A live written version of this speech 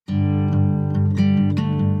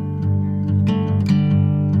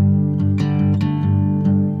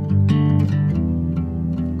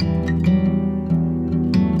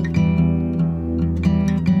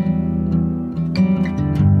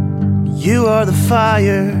You are the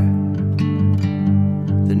fire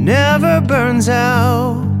that never burns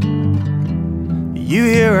out. You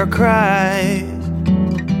hear our cries,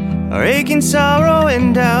 our aching sorrow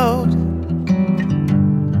and doubt.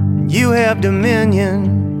 You have dominion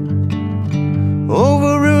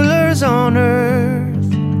over rulers on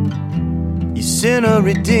earth. You sent a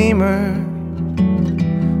redeemer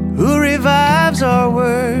who revives our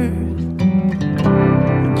worth.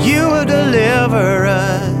 You will deliver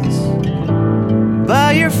us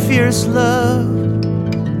by your fierce love.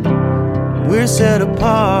 We're set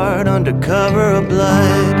apart under cover of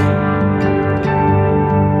blood.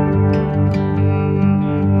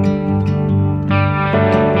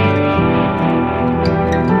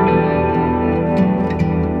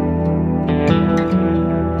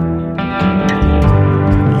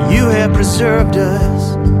 You have preserved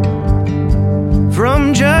us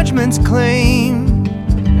from judgment's claim.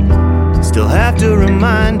 Still have to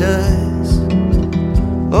remind us,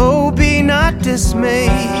 oh, be not dismayed.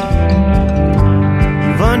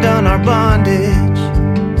 You've undone our bondage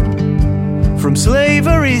from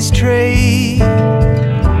slavery's trade.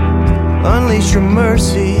 Unleash your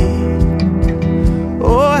mercy,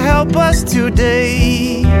 oh, help us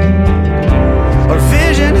today. Our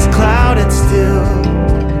vision is clouded still.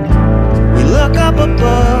 We look up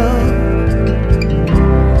above,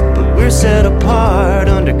 but we're set apart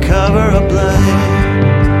under cover of blood.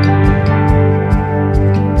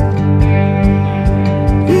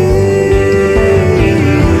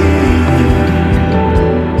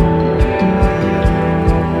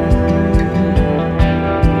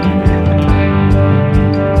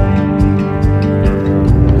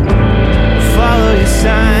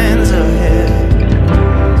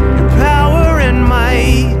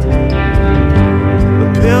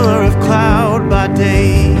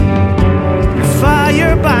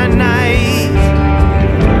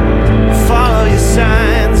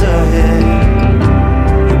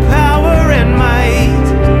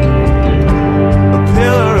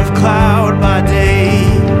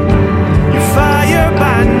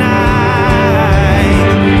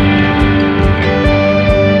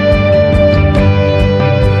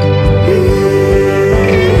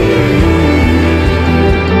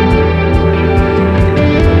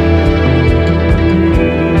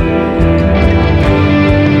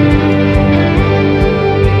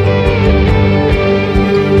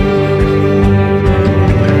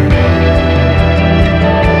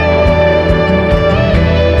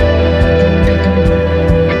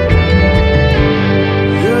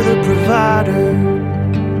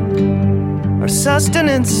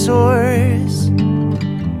 Sustenance source,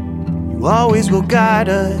 you always will guide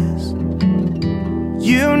us.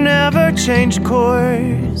 You never change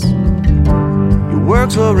course. Your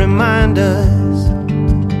works will remind us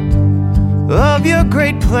of your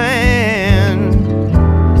great plan.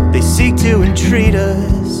 They seek to entreat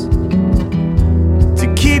us to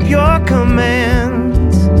keep your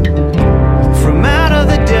commands. From out of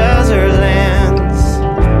the desert lands,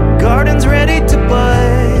 gardens ready to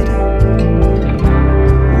bud,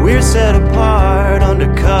 we're set apart